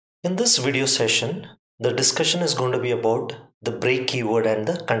In this video session, the discussion is going to be about the break keyword and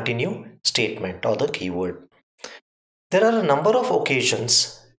the continue statement or the keyword. There are a number of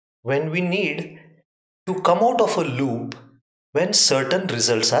occasions when we need to come out of a loop when certain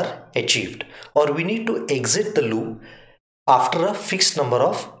results are achieved, or we need to exit the loop after a fixed number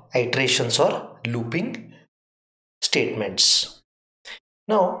of iterations or looping statements.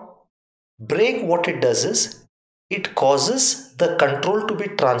 Now, break, what it does is it causes the control to be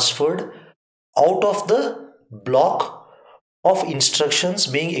transferred out of the block of instructions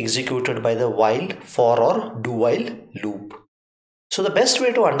being executed by the while, for, or do while loop. So the best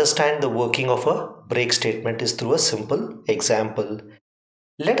way to understand the working of a break statement is through a simple example.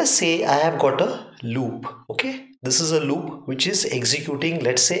 Let us say I have got a loop. Okay, this is a loop which is executing,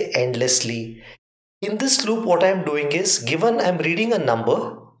 let's say, endlessly. In this loop, what I am doing is, given I am reading a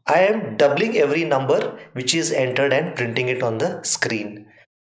number, I am doubling every number which is entered and printing it on the screen.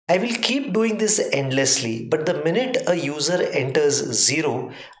 I will keep doing this endlessly, but the minute a user enters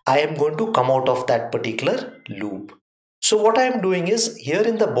 0, I am going to come out of that particular loop. So what I am doing is, here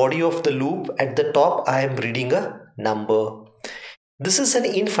in the body of the loop at the top, I am reading a number. This is an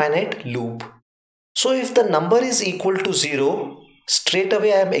infinite loop. So if the number is equal to 0, straight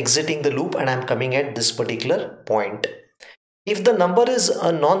away I am exiting the loop and I am coming at this particular point. If the number is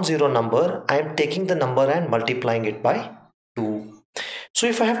a non-zero number, I am taking the number and multiplying it by 2. So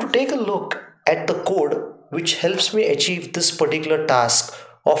if I have to take a look at the code which helps me achieve this particular task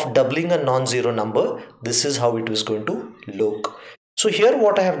of doubling a non-zero number, this is how it is going to look. So here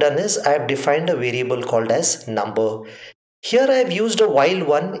what I have done is I have defined a variable called as number. Here I have used a while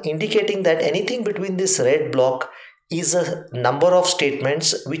one, indicating that anything between this red block is a number of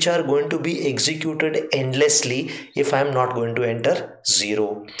statements which are going to be executed endlessly if I am not going to enter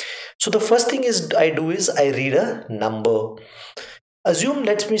 0. So the first thing is I do is I read a number. Assume,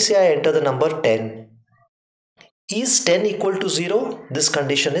 let me say I enter the number 10. Is 10 equal to 0? This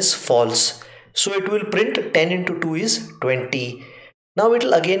condition is false. So it will print 10 into 2 is 20. Now it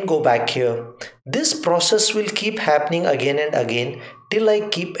will again go back here. This process will keep happening again and again till I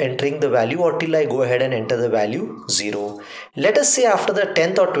keep entering the value, or till I go ahead and enter the value 0. Let us say after the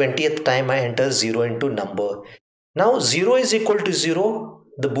 10th or 20th time I enter 0 into number. Now 0 is equal to 0.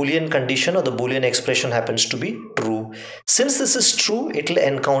 The Boolean condition or the Boolean expression happens to be true. Since this is true, it will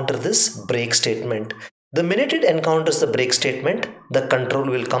encounter this break statement. The minute it encounters the break statement, the control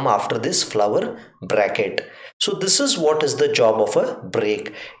will come after this flower bracket. So this is what is the job of a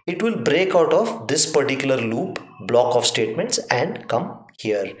break. It will break out of this particular loop block of statements and come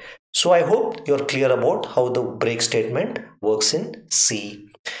here. So I hope you're clear about how the break statement works in C.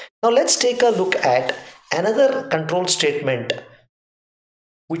 Now let's take a look at another control statement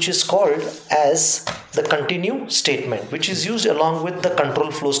which is called as the continue statement, which is used along with the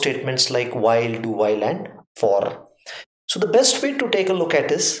control flow statements like while, do while, and for. So the best way to take a look at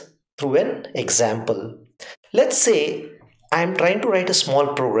is through an example. Let's say I am trying to write a small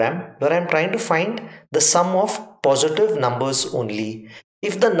program where I am trying to find the sum of positive numbers only.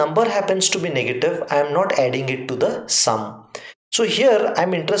 If the number happens to be negative, I am not adding it to the sum. So here I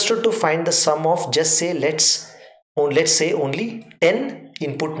am interested to find the sum of, just say, let's say only 10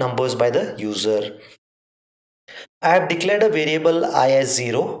 input numbers by the user. I have declared a variable I as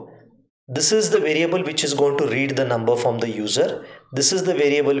 0. This is the variable which is going to read the number from the user. This is the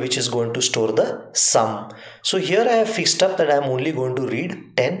variable which is going to store the sum. So here I have fixed up that I am only going to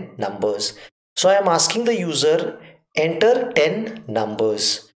read 10 numbers. So I am asking the user, enter 10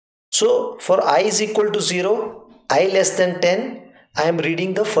 numbers. So for I is equal to 0, I less than 10, I am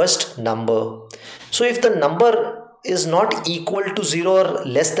reading the first number. So if the number is not equal to 0 or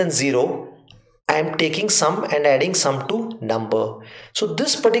less than 0, I am taking sum and adding sum to number. So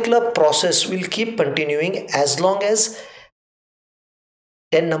this particular process will keep continuing as long as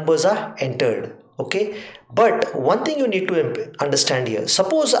 10 numbers are entered. Okay, but one thing you need to understand here,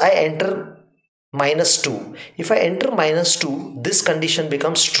 suppose I enter -2. If I enter -2, this condition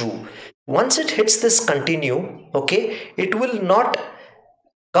becomes true. Once it hits this continue, okay, it will not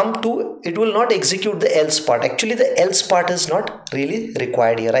execute the else part. Actually, the else part is not really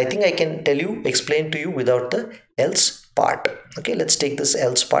required here. I think I can explain to you without the else part. Okay, let's take this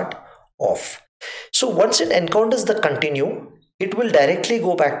else part off. So once it encounters the continue, it will directly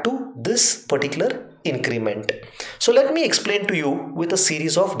go back to this particular increment. So let me explain to you with a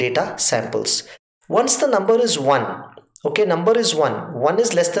series of data samples. Once the number is 1, okay, number is 1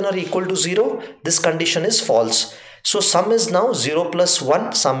 is less than or equal to 0, this condition is false. So sum is now 0 plus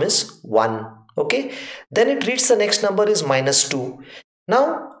 1, sum is 1. Okay, then it reads the next number is -2.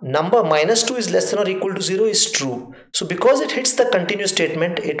 Now number minus 2 is less than or equal to 0 is true. So because it hits the continue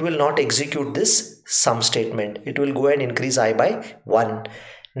statement, it will not execute this sum statement. It will go and increase I by 1.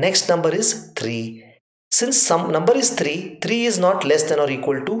 Next number is 3. Since some number is 3, 3 is not less than or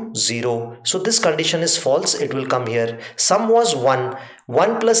equal to 0. So this condition is false. It will come here. Sum was 1.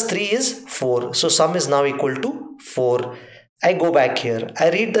 1 plus 3 is 4. So sum is now equal to 4. I go back here. I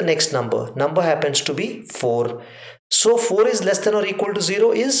read the next number. Number happens to be 4. So 4 is less than or equal to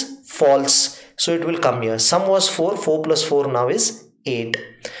 0 is false. So it will come here. Sum was 4. 4 plus 4 now is 8.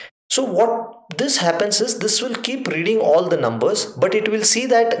 So what this happens is this will keep reading all the numbers, but it will see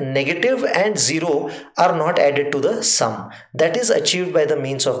that negative and 0 are not added to the sum. That is achieved by the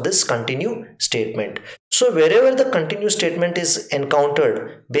means of this continue statement. So wherever the continue statement is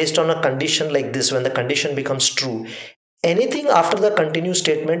encountered based on a condition like this, when the condition becomes true, anything after the continue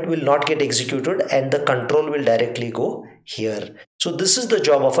statement will not get executed and the control will directly go here. So this is the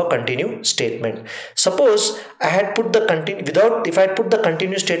job of a continue statement. Suppose I had put the continue without, if I had put the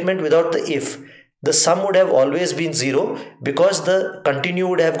continue statement without the if, the sum would have always been 0 because the continue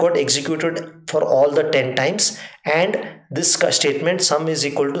would have got executed for all the 10 times, and this statement sum is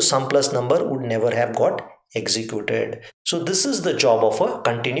equal to sum plus number would never have got executed. So this is the job of a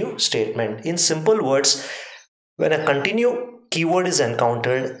continue statement. In simple words, when a continue keyword is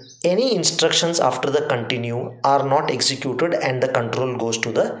encountered, any instructions after the continue are not executed and the control goes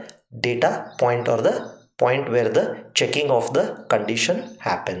to the data point or the point where the checking of the condition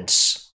happens.